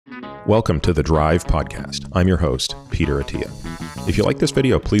Welcome to the Drive Podcast. I'm your host, Peter Attia. If you like this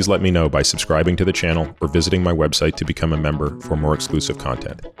video, please let me know by subscribing to the channel or visiting my website to become a member for more exclusive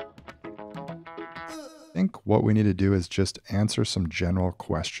content. I think what we need to do is just answer some general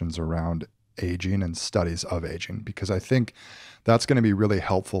questions around aging and studies of aging, because I think that's going to be really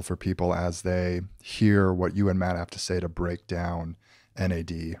helpful for people as they hear what you and Matt have to say to break down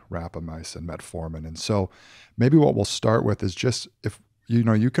NAD, rapamycin, metformin. And so maybe what we'll start with is just if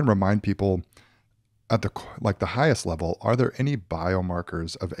you can remind people at the highest level, are there any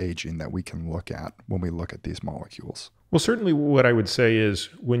biomarkers of aging that we can look at when we look at these molecules? Well, certainly what I would say is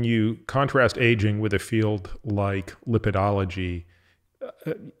when you contrast aging with a field like lipidology,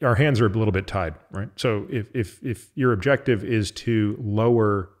 our hands are a little bit tied, right? So if your objective is to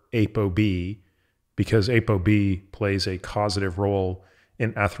lower ApoB, because ApoB plays a causative role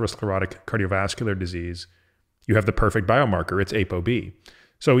in atherosclerotic cardiovascular disease, you have the perfect biomarker, it's ApoB.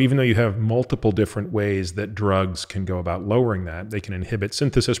 So even though you have multiple different ways that drugs can go about lowering that, they can inhibit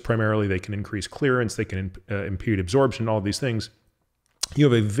synthesis primarily, they can increase clearance, they can impede absorption, all of these things, you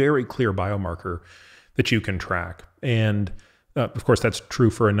have a very clear biomarker that you can track. And of course, that's true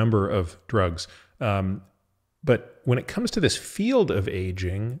for a number of drugs. But when it comes to this field of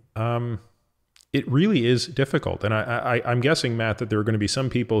aging, it really is difficult. And I'm guessing, Matt, that there are going to be some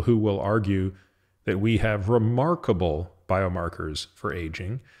people who will argue that we have remarkable biomarkers for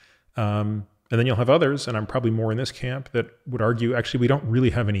aging. And then you'll have others, and I'm probably more in this camp, that would argue, actually, we don't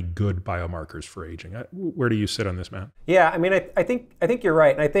really have any good biomarkers for aging. Where do you sit on this, Matt? Yeah, I mean, I think you're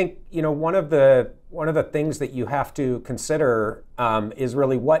right. And I think, one of the things that you have to consider is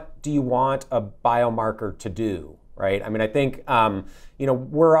really, what do you want a biomarker to do, right? I mean, I think,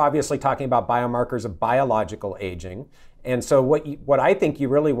 we're obviously talking about biomarkers of biological aging. And so what I think you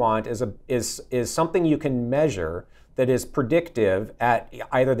really want is something you can measure that is predictive at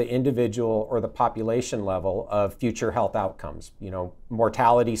either the individual or the population level of future health outcomes.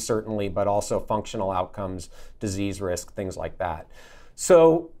 Mortality certainly, but also functional outcomes, disease risk, things like that.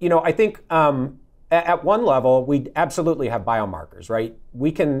 So, I think at one level, we absolutely have biomarkers, right?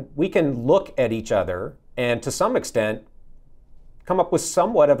 We can look at each other and to some extent come up with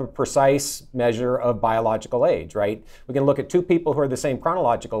somewhat of a precise measure of biological age, right? We can look at two people who are the same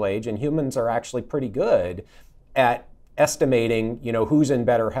chronological age, and humans are actually pretty good at estimating, who's in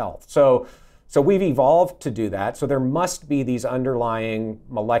better health. So we've evolved to do that. So there must be these underlying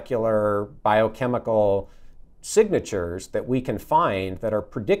molecular biochemical signatures that we can find that are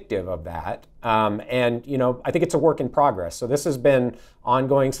predictive of that. And I think it's a work in progress. So this has been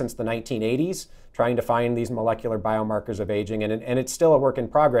ongoing since the 1980s, trying to find these molecular biomarkers of aging, and it's still a work in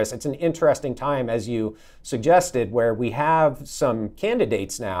progress. It's an interesting time, as you suggested, where we have some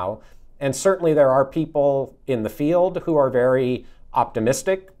candidates now, and certainly there are people in the field who are very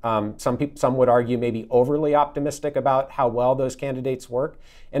optimistic. Some would argue maybe overly optimistic about how well those candidates work.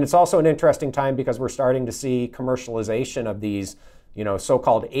 And it's also an interesting time because we're starting to see commercialization of these,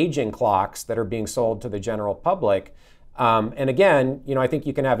 so-called aging clocks that are being sold to the general public. And again, I think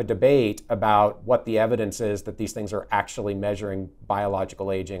you can have a debate about what the evidence is that these things are actually measuring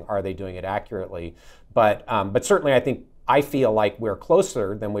biological aging. Are they doing it accurately? But certainly I feel like we're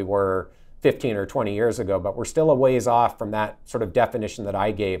closer than we were 15 or 20 years ago, but we're still a ways off from that sort of definition that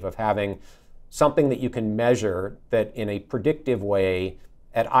I gave of having something that you can measure that in a predictive way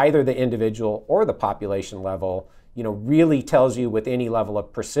at either the individual or the population level, really tells you with any level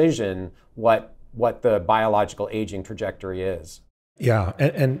of precision what the biological aging trajectory is. Yeah,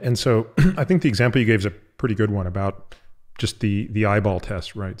 and so I think the example you gave is a pretty good one about just the eyeball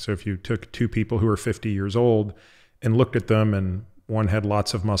test, right? So if you took two people who are 50 years old and looked at them, and one had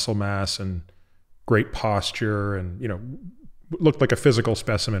lots of muscle mass and great posture and, looked like a physical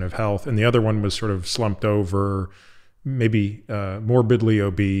specimen of health, and the other one was sort of slumped over, maybe morbidly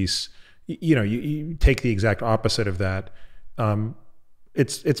obese, you take the exact opposite of that.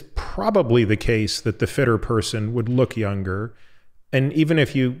 It's probably the case that the fitter person would look younger. And even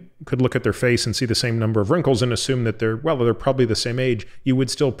if you could look at their face and see the same number of wrinkles and assume that they're probably the same age, you would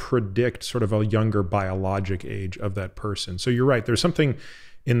still predict sort of a younger biologic age of that person. So you're right, there's something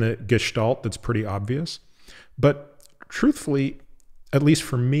in the gestalt that's pretty obvious. But truthfully, at least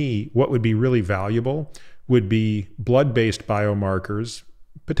for me, what would be really valuable would be blood-based biomarkers,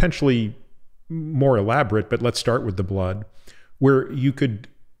 potentially more elaborate, but let's start with the blood, where you could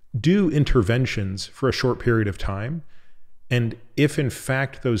do interventions for a short period of time. And if in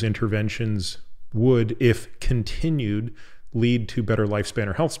fact those interventions would, if continued, lead to better lifespan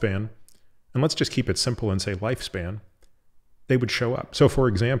or health span, and let's just keep it simple and say lifespan, they would show up. So for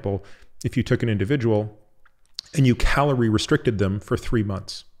example, if you took an individual and you calorie restricted them for 3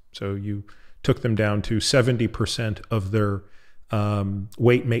 months, So you took them down to 70% of their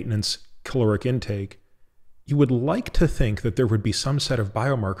weight maintenance caloric intake. You would like to think that there would be some set of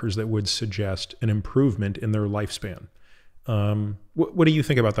biomarkers that would suggest an improvement in their lifespan. What do you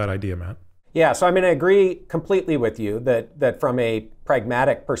think about that idea, Matt? Yeah, so I mean, I agree completely with you that from a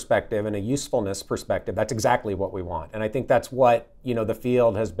pragmatic perspective and a usefulness perspective, that's exactly what we want. And I think that's what, the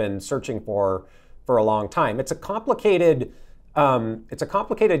field has been searching for a long time. It's a complicated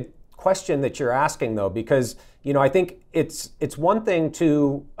question that you're asking, though, because, I think it's one thing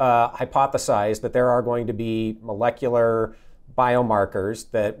to hypothesize that there are going to be molecular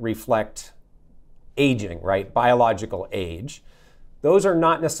biomarkers that reflect aging, right? Biological age. Those are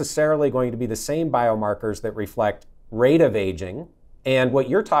not necessarily going to be the same biomarkers that reflect rate of aging. And what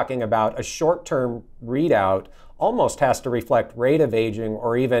you're talking about, a short-term readout, almost has to reflect rate of aging,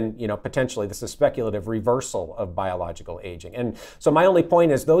 or even, potentially, this is speculative, reversal of biological aging. And so my only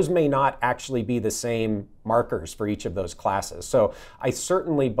point is those may not actually be the same markers for each of those classes. So I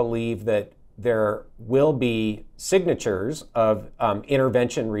certainly believe that there will be signatures of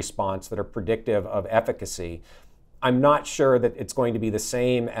intervention response that are predictive of efficacy. I'm not sure that it's going to be the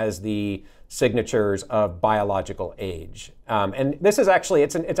same as the signatures of biological age. And this is actually,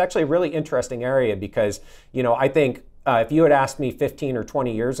 it's actually a really interesting area because, I think if you had asked me 15 or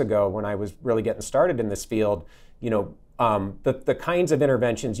 20 years ago when I was really getting started in this field, the kinds of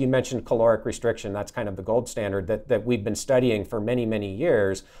interventions, you mentioned caloric restriction, that's kind of the gold standard that we've been studying for many, many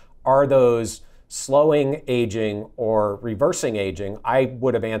years. Are those slowing aging or reversing aging? I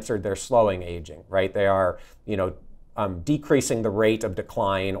would have answered they're slowing aging, right? They are, decreasing the rate of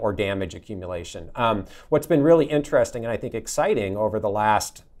decline or damage accumulation. What's been really interesting and I think exciting over the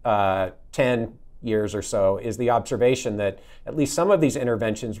last 10 years or so is the observation that at least some of these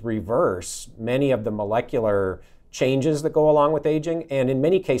interventions reverse many of the molecular changes that go along with aging, and in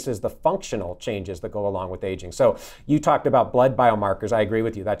many cases the functional changes that go along with aging. So you talked about blood biomarkers. I agree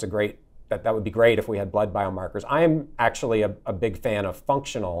with you. That's a great, that would be great if we had blood biomarkers. I am actually a big fan of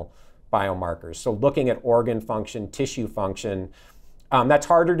functional biomarkers. So looking at organ function, tissue function, that's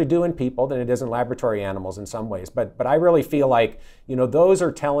harder to do in people than it is in laboratory animals in some ways. But I really feel like, those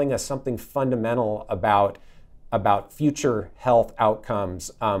are telling us something fundamental about future health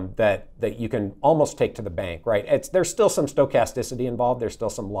outcomes that you can almost take to the bank, right? There's still some stochasticity involved. There's still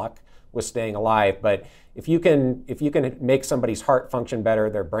some luck with staying alive. But if you can make somebody's heart function better,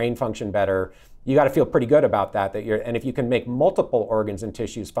 their brain function better, you got to feel pretty good about that. And if you can make multiple organs and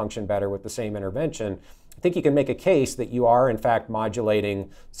tissues function better with the same intervention, I think you can make a case that you are in fact modulating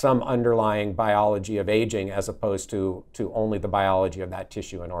some underlying biology of aging as opposed to only the biology of that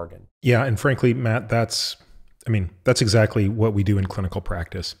tissue and organ. Yeah, and frankly, Matt, that's exactly what we do in clinical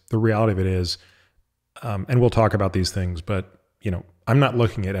practice. The reality of it is, and we'll talk about these things, but I'm not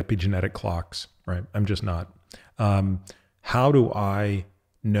looking at epigenetic clocks, right? I'm just not. How do I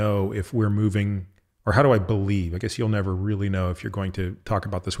know if we're moving, or how do I believe? I guess you'll never really know if you're going to talk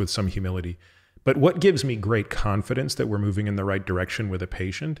about this with some humility. But what gives me great confidence that we're moving in the right direction with a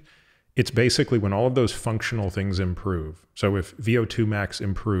patient, it's basically when all of those functional things improve. So if VO2 max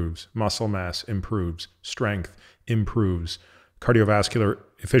improves, muscle mass improves, strength improves, cardiovascular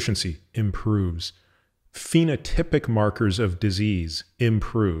efficiency improves, phenotypic markers of disease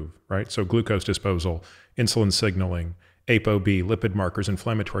improve, right? So glucose disposal, insulin signaling, ApoB, lipid markers,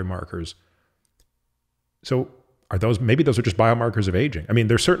 inflammatory markers. So maybe those are just biomarkers of aging. I mean,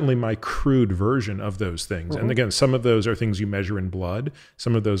 they're certainly my crude version of those things. Mm-hmm. And again, some of those are things you measure in blood.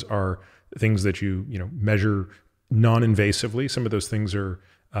 Some of those are things that you measure non-invasively. Some of those things are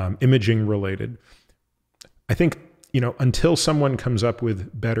imaging related. I think, until someone comes up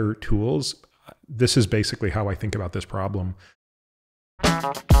with better tools, this is basically how I think about this problem.